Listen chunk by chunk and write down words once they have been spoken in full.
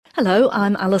Hello,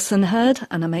 I'm Alison Hurd,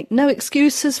 and I make no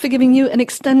excuses for giving you an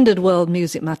extended World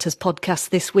Music Matters podcast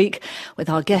this week with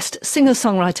our guest,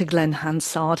 singer-songwriter Glen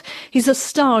Hansard. He's a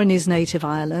star in his native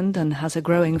Ireland and has a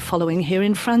growing following here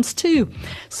in France too.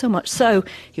 So much so,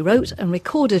 he wrote and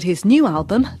recorded his new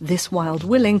album, This Wild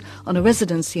Willing, on a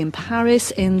residency in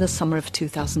Paris in the summer of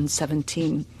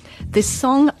 2017. This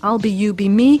song, I'll Be You Be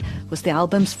Me, was the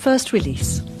album's first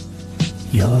release.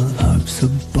 Your love's a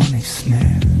bonny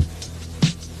snare,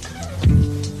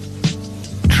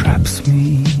 traps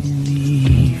me in the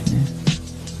evening,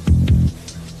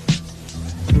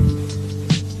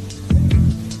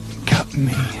 got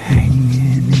me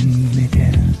hanging in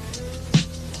midair.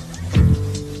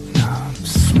 Now I'm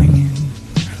swinging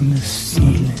from the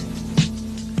ceiling.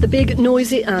 The big,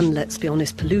 noisy and, let's be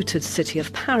honest, polluted city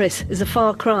of Paris is a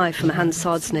far cry from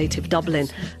Hansard's native Dublin,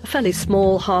 a fairly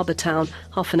small harbour town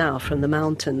half an hour from the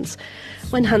mountains.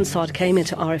 When Hansard came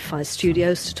into RFI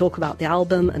studios to talk about the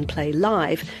album and play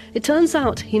live, it turns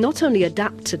out he not only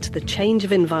adapted to the change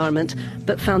of environment,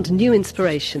 but found new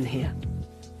inspiration here.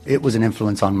 It was an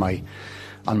influence on my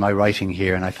writing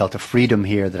here, and I felt a freedom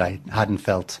here that I hadn't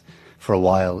felt for a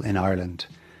while in Ireland.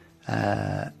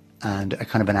 And a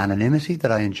kind of an anonymity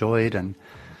that I enjoyed, and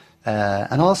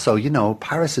also, you know,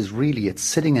 Paris is really, it's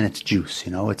sitting in its juice,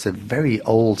 you know. It's a very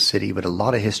old city with a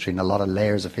lot of history and a lot of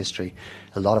layers of history,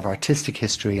 a lot of artistic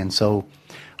history, and so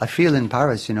I feel in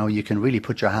Paris, you know, you can really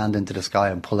put your hand into the sky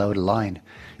and pull out a line.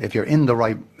 If you're in the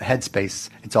right headspace,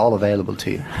 it's all available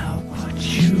to you. How would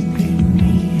you be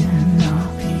me and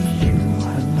I'll be you?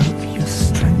 I love your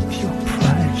strength, your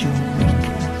pride, your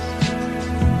weakness.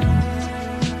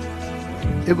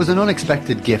 It was an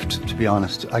unexpected gift, to be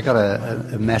honest. I got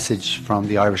a message from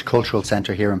the Irish Cultural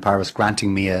Centre here in Paris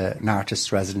granting me an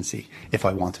artist's residency if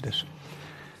I wanted it.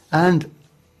 And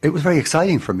it was very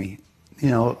exciting for me. You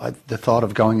know, the thought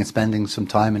of going and spending some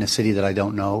time in a city that I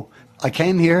don't know. I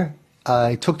came here,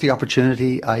 I took the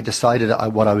opportunity, I decided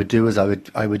what I would do is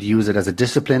I would use it as a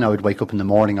discipline. I would wake up in the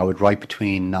morning, I would write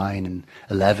between 9 and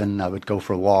 11, I would go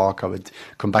for a walk, I would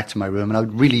come back to my room, and I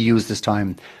would really use this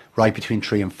time right between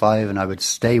 3 and 5, and I would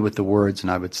stay with the words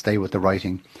and I would stay with the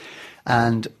writing.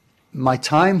 And my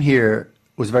time here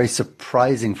was very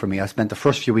surprising for me. I spent the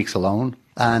first few weeks alone,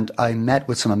 and I met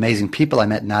with some amazing people. I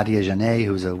met Nadia Janet,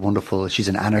 who's she's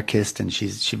an anarchist, and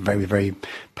she's a very, very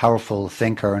powerful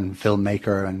thinker and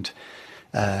filmmaker. And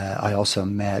I also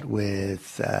met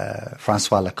with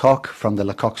Francois Lecoq from the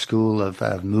Lecoq School of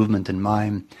Movement and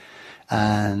Mime,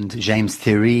 and James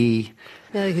Thierry.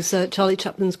 Yeah, he's Charlie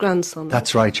Chaplin's grandson.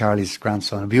 That's right, Charlie's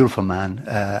grandson, a beautiful man.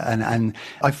 And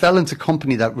I fell into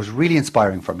company that was really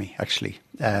inspiring for me, actually.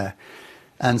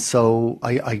 And so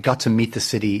I got to meet the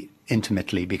city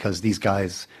intimately because these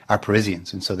guys are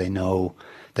Parisians, and so they know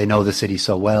the city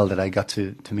so well that I got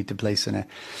to meet the place in it.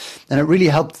 And it really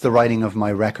helped the writing of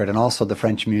my record and also the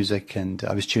French music. And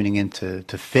I was tuning into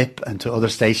FIP and to other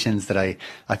stations that I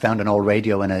found an old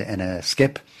radio in a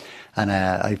skip. And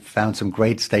I found some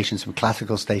great stations, some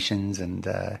classical stations. And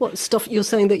what stuff you're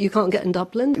saying that you can't get in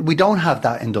Dublin? We don't have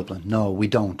that in Dublin. No, we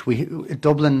don't.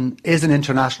 Dublin is an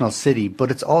international city,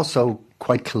 but it's also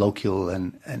quite colloquial,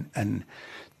 and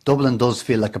Dublin does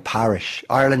feel like a parish.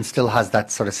 Ireland still has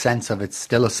that sort of sense of it's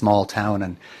still a small town,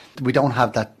 and we don't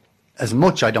have that as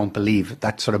much, I don't believe,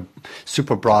 that sort of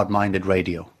super broad-minded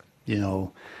radio, you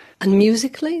know. And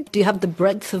musically, do you have the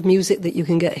breadth of music that you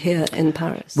can get here in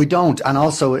Paris? We don't, and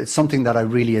also it's something that I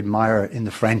really admire in the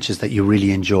French is that you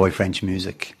really enjoy French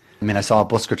music. I mean, I saw a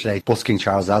busker today busking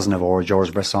Charles Aznavour,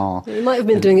 Georges Brassens. You might have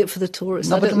been doing it for the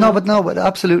tourists. But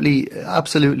absolutely.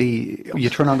 You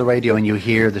turn on the radio and you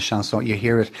hear the chanson, you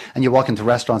hear it, and you walk into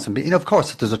restaurants and, of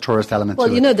course, there's a tourist element to it.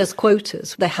 Well, you know, there's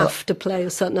quotas. They have to play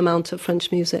a certain amount of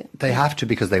French music. They have to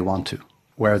because they want to.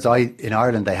 Whereas in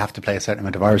Ireland, they have to play a certain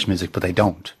amount of Irish music, but they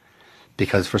don't.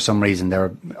 Because for some reason,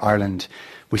 Ireland,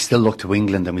 we still look to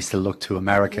England and we still look to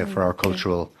America for our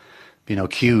cultural,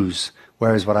 cues.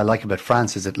 Whereas what I like about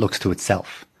France is it looks to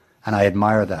itself. And I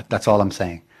admire that. That's all I'm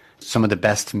saying. Some of the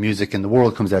best music in the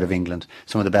world comes out of England.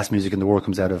 Some of the best music in the world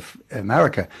comes out of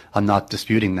America. I'm not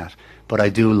disputing that. But I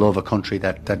do love a country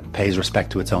that pays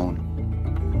respect to its own.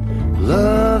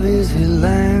 Love is a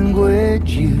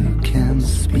language you can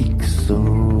speak so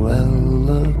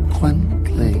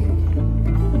eloquently.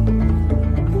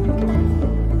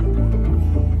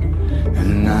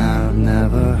 And I've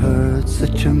never heard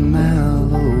such a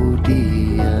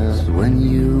melody as when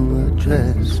you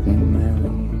address me,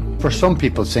 Mary. For some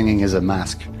people, singing is a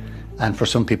mask, and for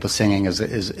some people, singing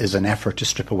is an effort to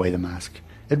strip away the mask.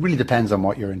 It really depends on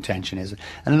what your intention is.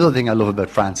 And another thing I love about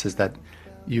France is that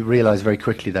you realise very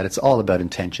quickly that it's all about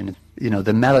intention.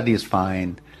 The melody is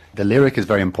fine, The lyric is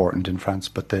very important in France,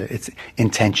 but it's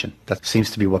intention. That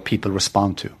seems to be what people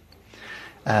respond to.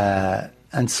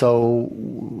 And so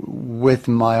with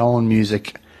my own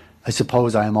music, I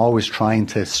suppose I am always trying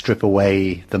to strip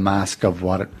away the mask of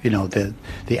what,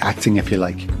 the acting, if you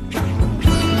like.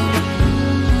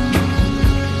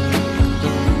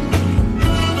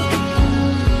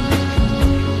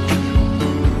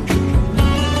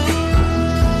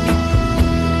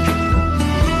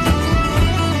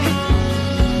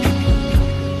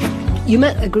 You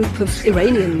met a group of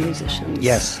Iranian musicians.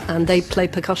 Yes. And they play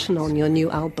percussion on your new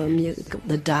album. You've got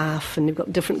the daf and you've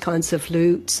got different kinds of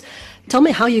flutes. Tell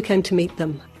me how you came to meet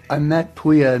them. I met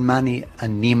Puya and Mani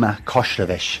and Nima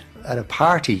Khoshravesh at a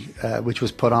party which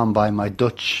was put on by my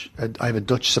I have a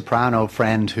Dutch soprano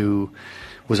friend who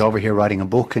was over here writing a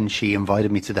book, and she invited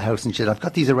me to the house and she said, I've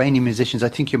got these Iranian musicians, I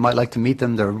think you might like to meet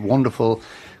them, they're wonderful.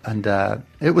 And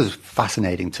it was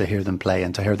fascinating to hear them play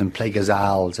and to hear them play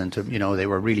ghazals, and they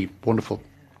were really wonderful.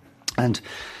 And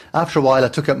after a while I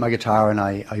took out my guitar and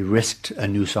I risked a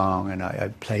new song, and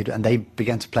I played, and they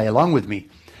began to play along with me.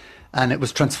 And it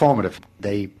was transformative.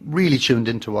 They really tuned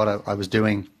into what I was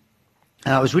doing.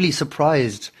 And I was really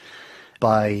surprised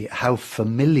by how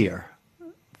familiar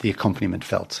the accompaniment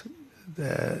felt.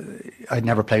 I'd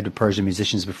never played with Persian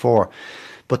musicians before,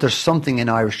 but there's something in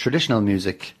Irish traditional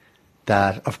music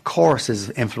that, of course, is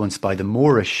influenced by the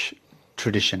Moorish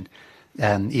tradition.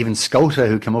 Even Scota,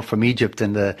 who came up from Egypt,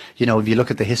 and if you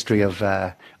look at the history of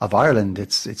Ireland,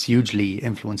 it's hugely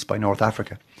influenced by North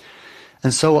Africa.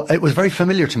 And so it was very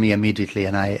familiar to me immediately,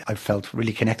 and I felt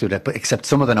really connected with it, but except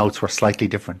some of the notes were slightly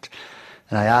different.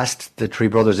 And I asked the three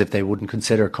brothers if they wouldn't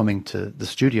consider coming to the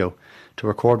studio to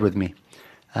record with me.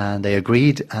 And they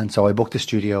agreed, and so I booked the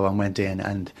studio and went in,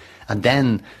 and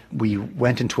then we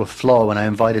went into a flow, and I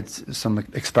invited some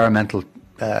experimental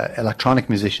electronic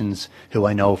musicians who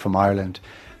I know from Ireland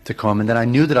to come, and then I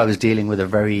knew that I was dealing with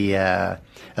a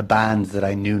band that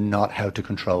I knew not how to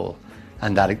control,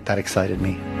 and that excited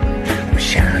me.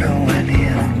 Shadowing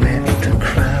in with the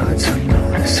crowds, I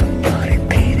noticed somebody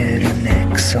painted an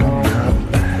X on my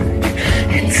back.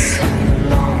 It's a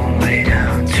long way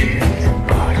down to the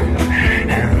bottom,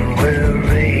 and we're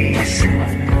racing.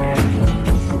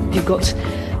 You've got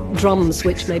drums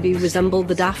which maybe resemble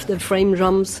the daf, the frame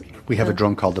drums. We have a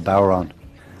drum called the bowron,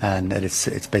 and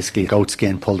it's basically goat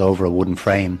skin pulled over a wooden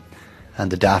frame, and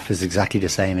the daf is exactly the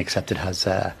same, except it has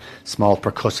small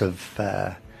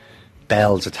percussive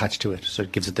bells attached to it, so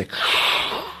it gives it the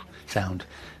sound.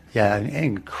 Yeah, an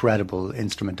incredible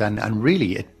instrument, and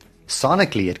really,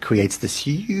 sonically, it creates this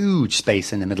huge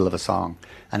space in the middle of a song,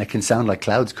 and it can sound like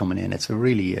clouds coming in. It's a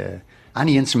really,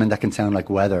 any instrument that can sound like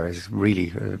weather is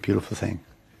really a beautiful thing.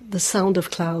 The sound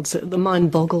of clouds, the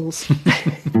mind boggles.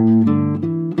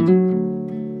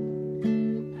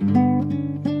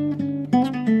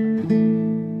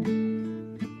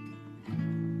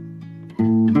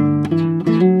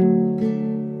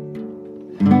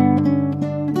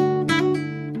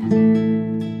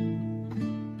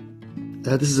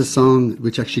 This is a song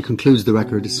which actually concludes the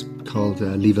record. It's called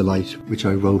Leave a Light, which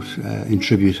I wrote in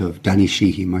tribute of Danny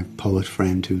Sheehy, my poet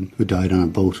friend who died on a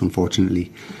boat,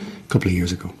 unfortunately, a couple of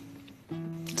years ago.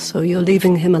 So you're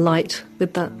leaving him a light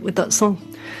with that song?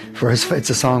 It's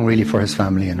a song really for his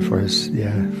family and for his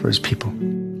people.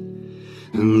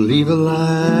 And leave a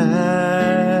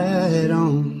light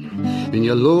on in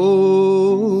your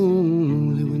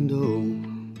lonely window,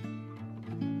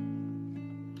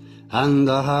 and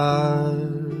the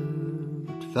heartfelt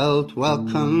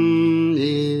welcome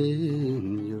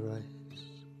in your eyes,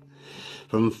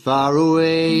 from far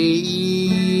away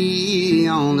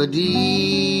on the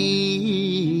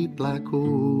deep black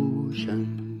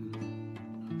ocean.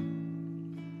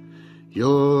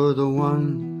 You're the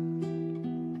one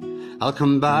I'll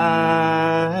come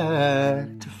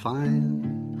back to find,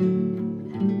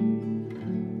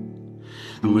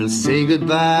 and we'll say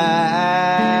goodbye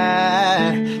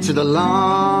to the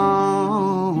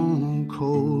long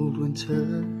cold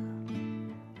winter,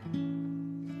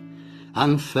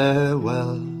 and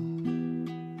farewell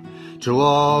to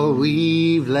all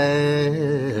we've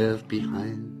left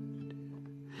behind.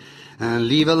 And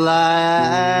leave a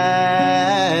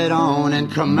light on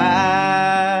and come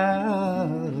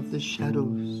out of the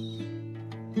shadows.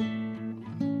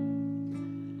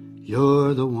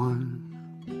 You're the one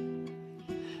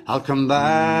I'll come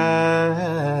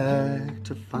back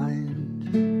to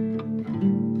find,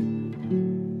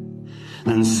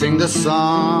 and sing the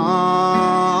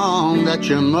song that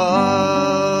your mother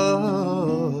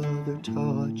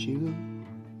taught you,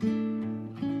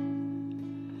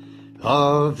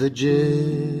 of the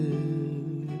gypsy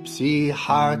empty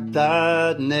heart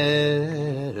that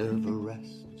never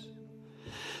rests,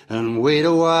 and wait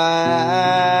a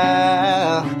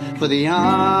while for the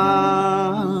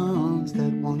arms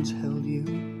that once held you,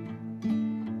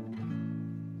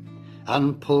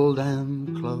 and pull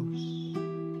them close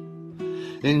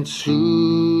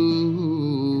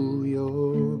into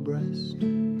your breast,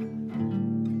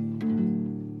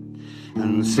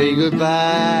 and say goodbye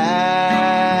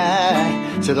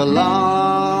to the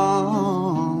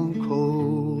long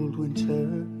cold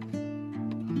winter,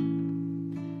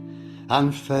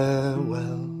 and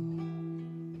farewell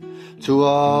to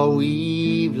all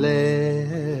we've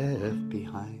left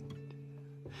behind,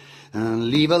 and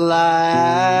leave a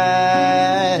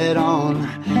light on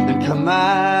and come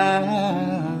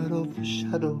out of the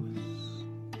shadows.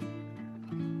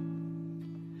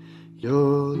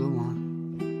 You're the one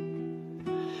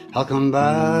I'll come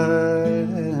back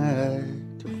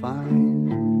to find.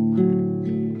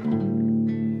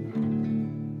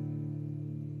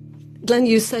 Glenn,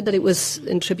 you said that it was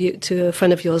in tribute to a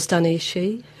friend of yours, Danny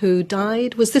Sheehy, who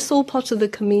died. Was this all part of the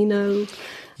Camino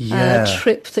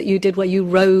trip that you did, where you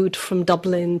rode from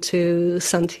Dublin to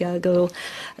Santiago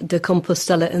de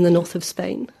Compostela in the north of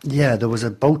Spain? Yeah, there was a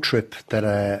boat trip that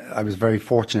I was very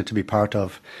fortunate to be part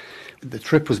of. The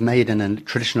trip was made in a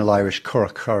traditional Irish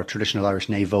currach, or traditional Irish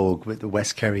navogue, with the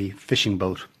West Kerry fishing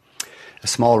boat, a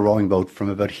small rowing boat from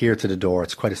about here to the door.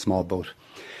 It's quite a small boat.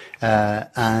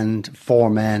 And 4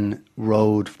 men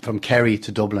rowed from Kerry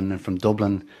to Dublin, and from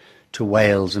Dublin to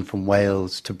Wales, and from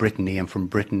Wales to Brittany, and from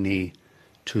Brittany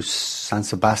to San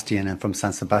Sebastian, and from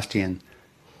San Sebastian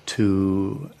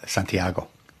to Santiago,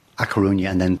 A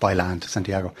Coruña, and then by land to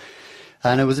Santiago.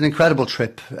 And it was an incredible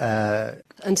trip.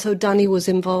 And so Danny was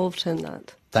involved in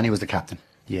that? Danny was the captain,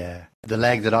 yeah. The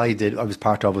leg that I was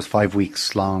part of was 5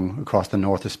 weeks long across the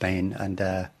north of Spain, and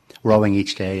rowing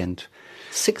each day. And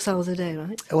 6 hours a day,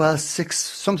 right? Well,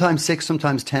 sometimes 6,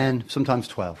 sometimes 10, sometimes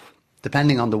 12,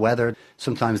 depending on the weather.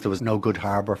 Sometimes there was no good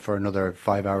harbour for another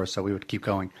 5 hours, so we would keep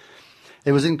going.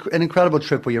 It was an incredible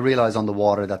trip where you realise on the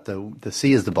water that the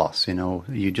sea is the boss, you know.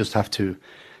 You just have to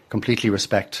completely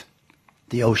respect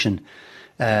the ocean.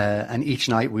 And each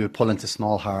night we would pull into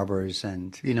small harbours,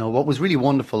 and, you know, what was really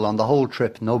wonderful on the whole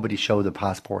trip, nobody showed a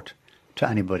passport to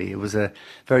anybody. It was a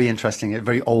very interesting, a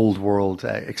very old world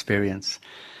experience.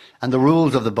 And the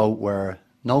rules of the boat were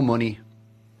no money,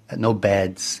 no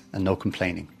beds, and no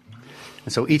complaining.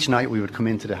 And so each night we would come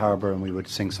into the harbour and we would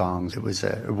sing songs. It was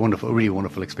a wonderful, really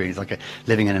wonderful experience, like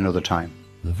living in another time.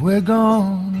 If we're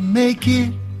gonna make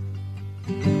it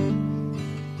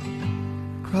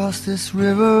across this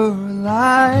river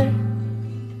alive,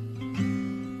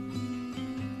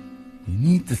 you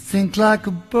need to think like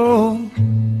a boat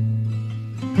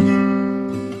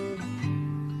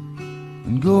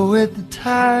and go with the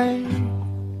tide.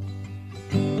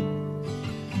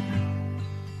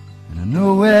 And I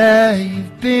know where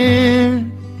you've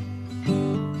been,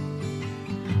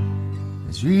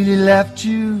 it's really left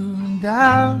you in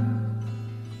doubt.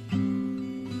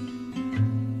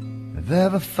 If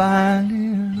ever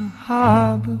finding a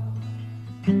harbour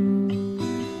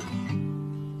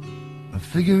or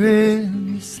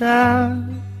figuring this out,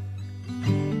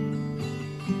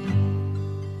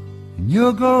 and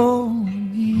you're going to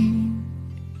need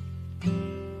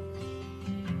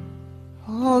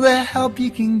all the help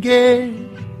you can get.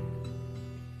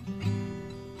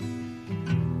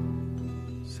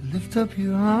 So lift up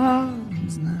your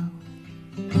arms now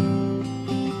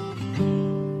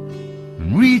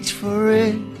and reach for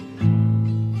it,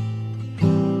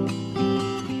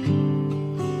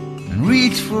 and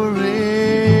reach for it.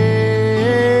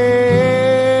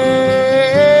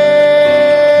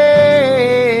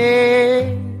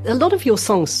 A lot of your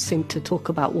songs seem to talk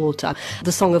about water.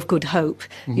 The Song of Good Hope,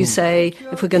 you say,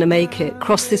 if we're going to make it,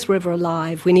 cross this river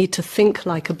alive, we need to think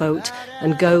like a boat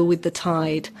and go with the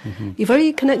tide. You're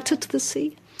very connected to the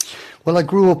sea? Well, I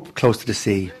grew up close to the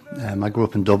sea. I grew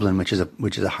up in Dublin, which is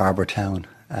a harbour town.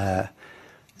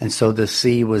 And so the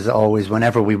sea was always,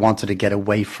 whenever we wanted to get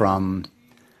away from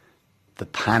the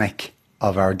panic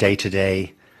of our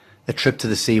day-to-day, a trip to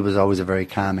the sea was always a very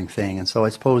calming thing. And so I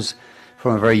suppose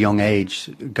from a very young age,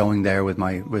 going there with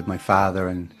my father,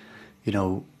 and, you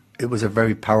know, it was a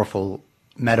very powerful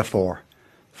metaphor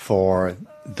for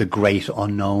the great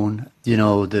unknown. You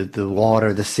know, the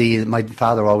water, the sea. My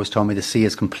father always told me the sea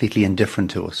is completely indifferent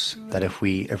to us, that if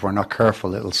we're not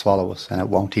careful, it'll swallow us and it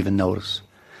won't even notice.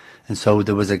 And so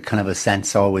there was a kind of a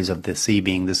sense always of the sea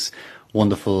being this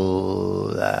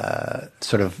wonderful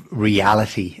sort of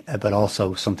reality, but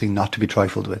also something not to be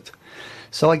trifled with.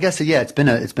 So I guess, yeah, it's been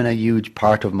a huge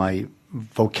part of my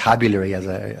vocabulary as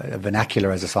a vernacular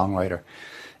as a songwriter.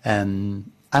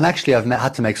 And actually, I've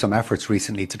had to make some efforts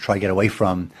recently to try get away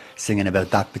from singing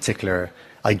about that particular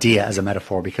idea as a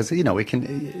metaphor, because you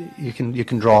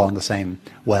can draw on the same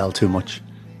well too much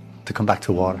to come back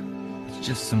to water. It's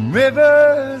just some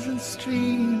rivers and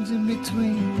streams in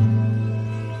between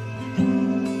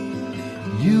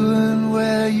you and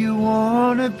where you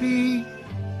wanna be.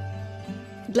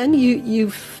 Glenn,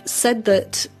 you've said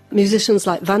that musicians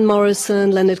like Van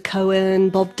Morrison, Leonard Cohen,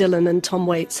 Bob Dylan and Tom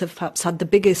Waits have perhaps had the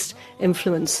biggest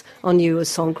influence on you as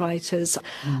songwriters.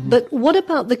 Mm-hmm. But what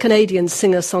about the Canadian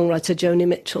singer-songwriter Joni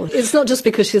Mitchell? It's not just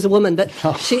because she's a woman, but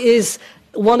she is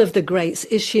one of the greats,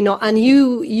 is she not? And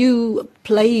you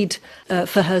played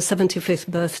for her 75th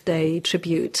birthday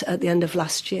tribute at the end of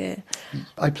last year.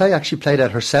 I actually played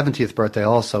at her 70th birthday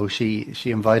also. She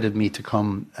invited me to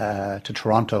come to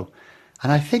Toronto.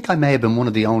 And I think I may have been one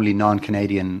of the only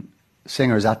non-Canadian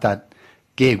singers at that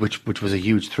gig, which was a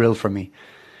huge thrill for me.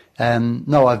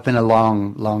 No, I've been a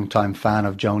long time fan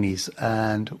of Joni's.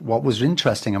 And what was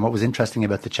interesting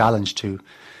about the challenge too,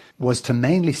 was to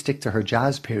mainly stick to her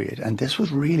jazz period. And this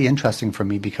was really interesting for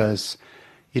me because,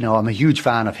 I'm a huge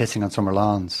fan of Hissing on Summer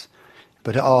Lawns.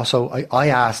 But also, I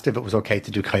asked if it was okay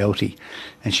to do Coyote.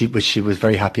 And she was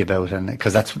very happy about it,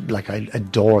 because that's like, I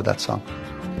adore that song.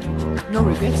 No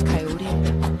regrets, Coyote.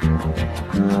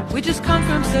 We just come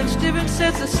from such different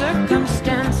sets of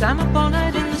circumstance. I'm up all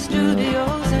night in the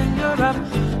studios and you're up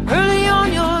early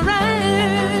on your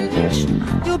ranch.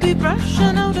 You'll be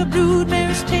brushing out a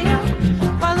broodmare's tail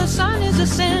while the sun is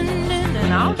ascending,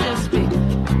 and I'll just be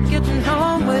getting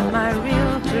home with my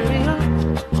reel-to-reel.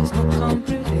 There's no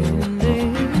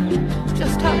comprehending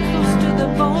just how close to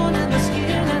the bone and the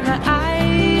skin and the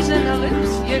eyes and the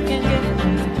lips you can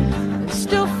get.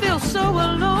 Still feel so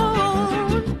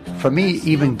alone. For me,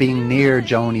 even being near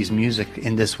Joni's music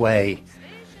in this way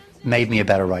made me a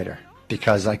better writer,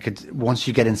 because once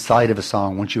you get inside of a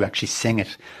song, once you actually sing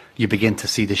it, you begin to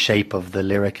see the shape of the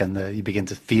lyric, and you begin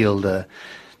to feel the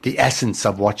essence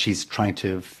of what she's trying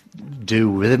to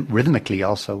do rhythmically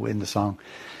also in the song.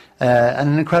 And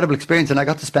an incredible experience. And I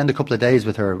got to spend a couple of days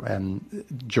with her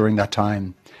during that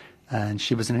time. And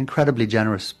she was an incredibly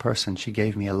generous person. She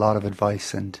gave me a lot of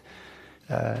advice. And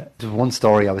there's one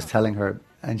story I was telling her,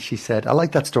 and she said, "I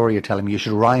like that story you're telling me. You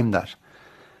should rhyme that."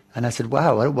 And I said,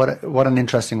 "Wow, what an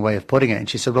interesting way of putting it." And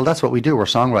she said, "Well, that's what we do. We're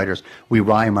songwriters. We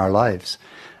rhyme our lives."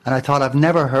 And I thought, I've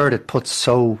never heard it put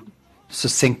so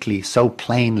succinctly, so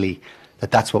plainly,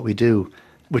 that's what we do,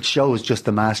 which shows just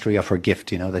the mastery of her gift,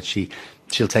 that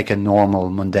she'll take a normal,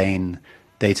 mundane,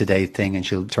 day-to-day thing and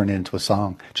she'll turn it into a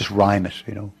song. Just rhyme it,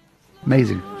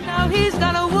 Amazing. Now he's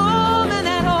got a woman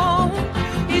at home.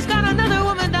 He's got another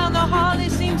woman down the hall. He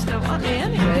seems to want me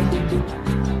anyway.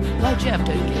 Why'd you have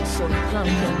to get so drunk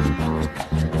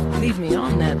and leave me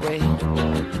on that way?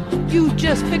 You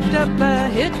just picked up a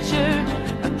hitcher,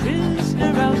 a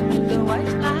prisoner out the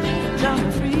white lines on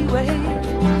the freeway.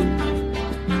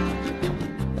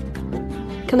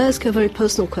 Can I ask a very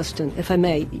personal question, if I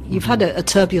may? You've had a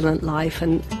turbulent life,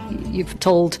 and you've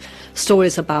told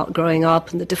stories about growing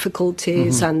up and the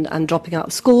difficulties, and dropping out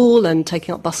of school and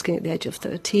taking up busking at the age of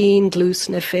 13, glue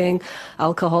sniffing,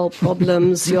 alcohol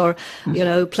problems, you're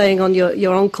playing on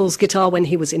your uncle's guitar when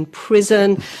he was in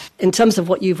prison. In terms of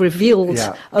what you've revealed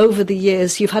over the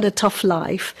years, you've had a tough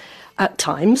life at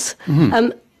times.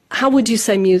 How would you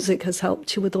say music has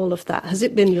helped you with all of that? Has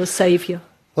it been your saviour?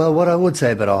 Well, what I would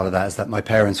say about all of that is that my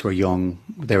parents were young.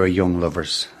 They were young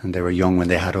lovers, and they were young when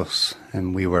they had us.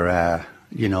 And we were,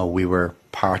 we were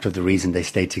part of the reason they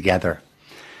stayed together.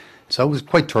 So it was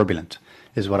quite turbulent,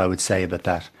 is what I would say about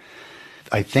that.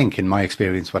 I think, in my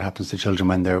experience, what happens to children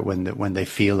when they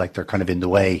feel like they're kind of in the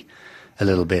way a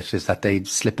little bit is that they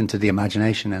slip into the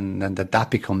imagination, and that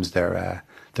becomes their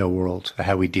world,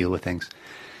 how we deal with things.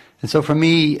 And so for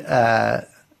me, the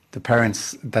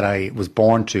parents that I was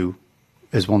born to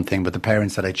is one thing, but the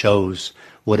parents that I chose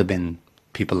would have been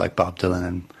people like Bob Dylan,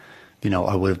 and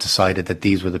I would have decided that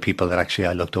these were the people that actually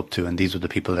I looked up to, and these were the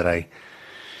people that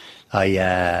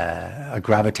I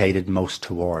gravitated most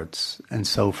towards. And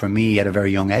so for me, at a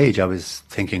very young age, I was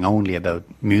thinking only about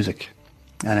music,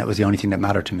 and it was the only thing that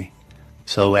mattered to me.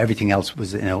 So everything else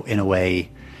was, in a way,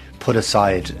 put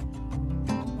aside.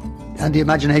 And the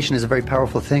imagination is a very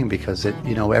powerful thing, because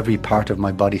every part of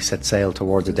my body set sail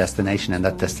towards a destination, and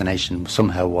that destination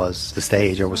somehow was the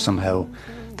stage, or was somehow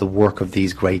the work of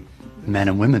these great men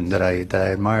and women that I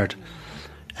admired.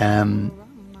 And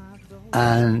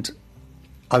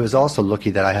I was also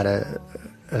lucky that I had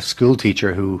a school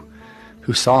teacher who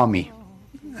saw me,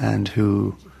 and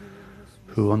who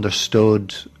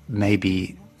understood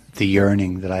maybe the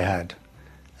yearning that I had.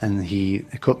 And he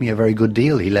cut me a very good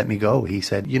deal. He let me go. He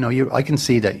said, you know, I can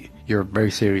see that you're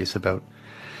very serious about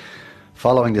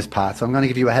following this path, so I'm going to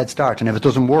give you a head start. And if it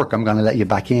doesn't work, I'm going to let you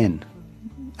back in.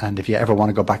 And if you ever want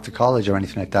to go back to college or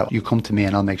anything like that, you come to me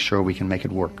and I'll make sure we can make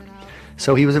it work.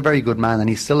 So he was a very good man, and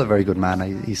he's still a very good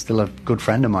man. He's still a good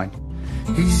friend of mine.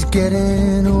 He's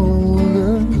getting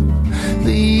older,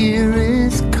 the year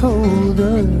is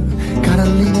colder. Gotta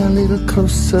lean a little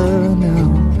closer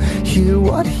now, hear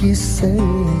what he's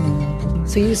saying.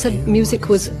 So you said music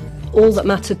was all that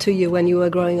mattered to you when you were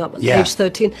growing up at age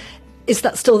 13. Is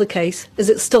that still the case? Is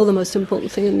it still the most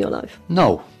important thing in your life?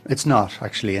 No, it's not,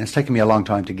 actually. And it's taken me a long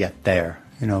time to get there.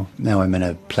 You know, now I'm in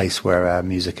a place where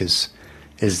music is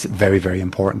very, very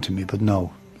important to me. But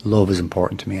no, love is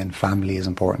important to me, and family is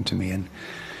important to me, and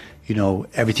you know,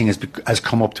 everything has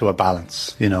come up to a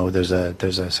balance. You know, there's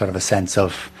a sort of a sense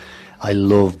of, I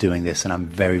love doing this and I'm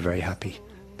very, very happy.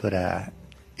 But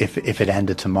if it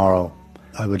ended tomorrow,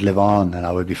 I would live on and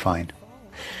I would be fine.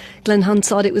 Glen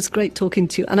Hansard, it was great talking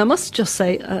to you. And I must just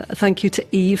say thank you to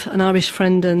Eve, an Irish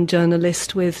friend and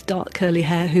journalist with dark curly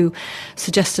hair, who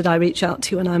suggested I reach out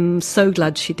to you, and I'm so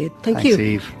glad she did. Thanks, you.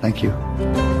 Thanks, Eve. Thank you.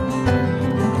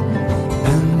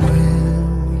 And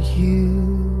will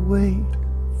you wait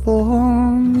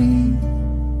for me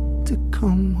to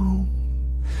come home?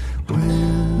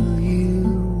 Will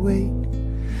you wait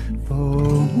for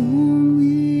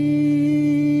me?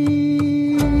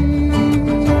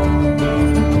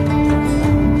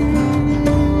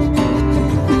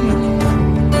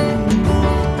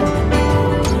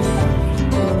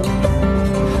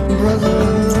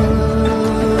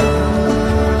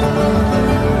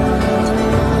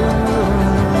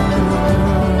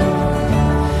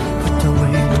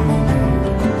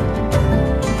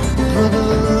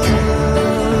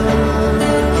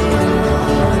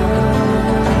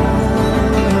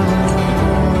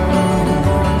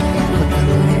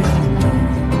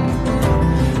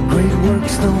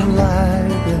 Don't lie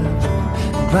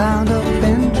there, ground up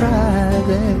and dry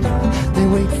there. They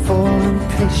wait for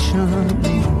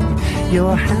impatiently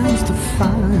your hands to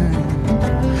find.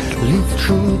 Leaf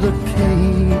through the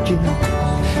pages,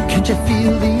 can't you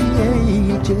feel the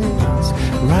ages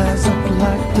rise up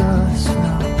like dust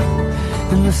now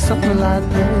in the sunlight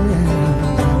there,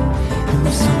 in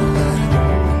the sunlight.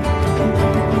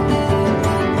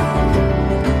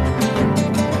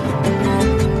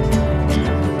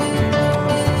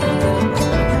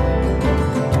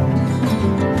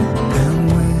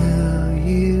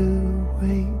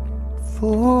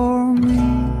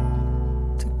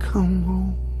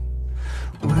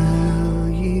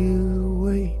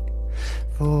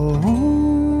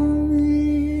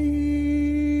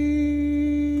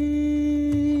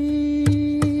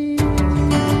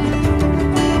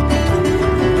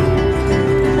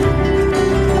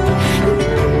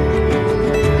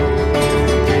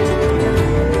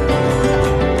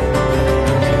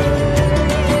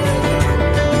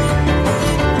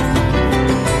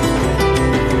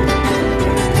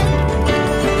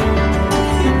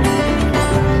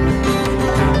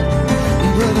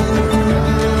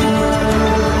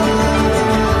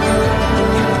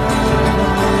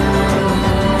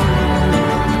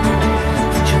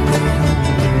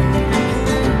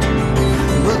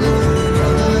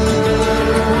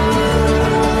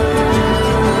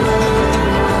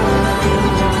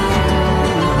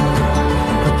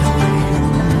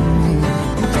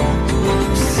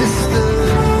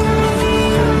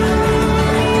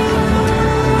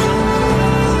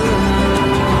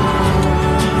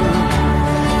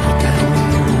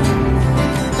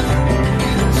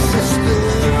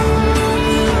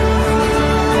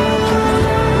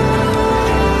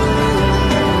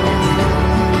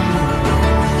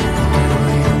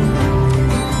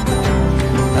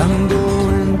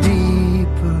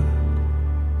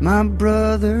 My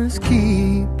brother's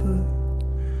keeper,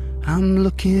 I'm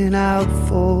looking out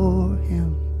for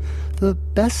him the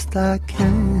best I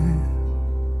can.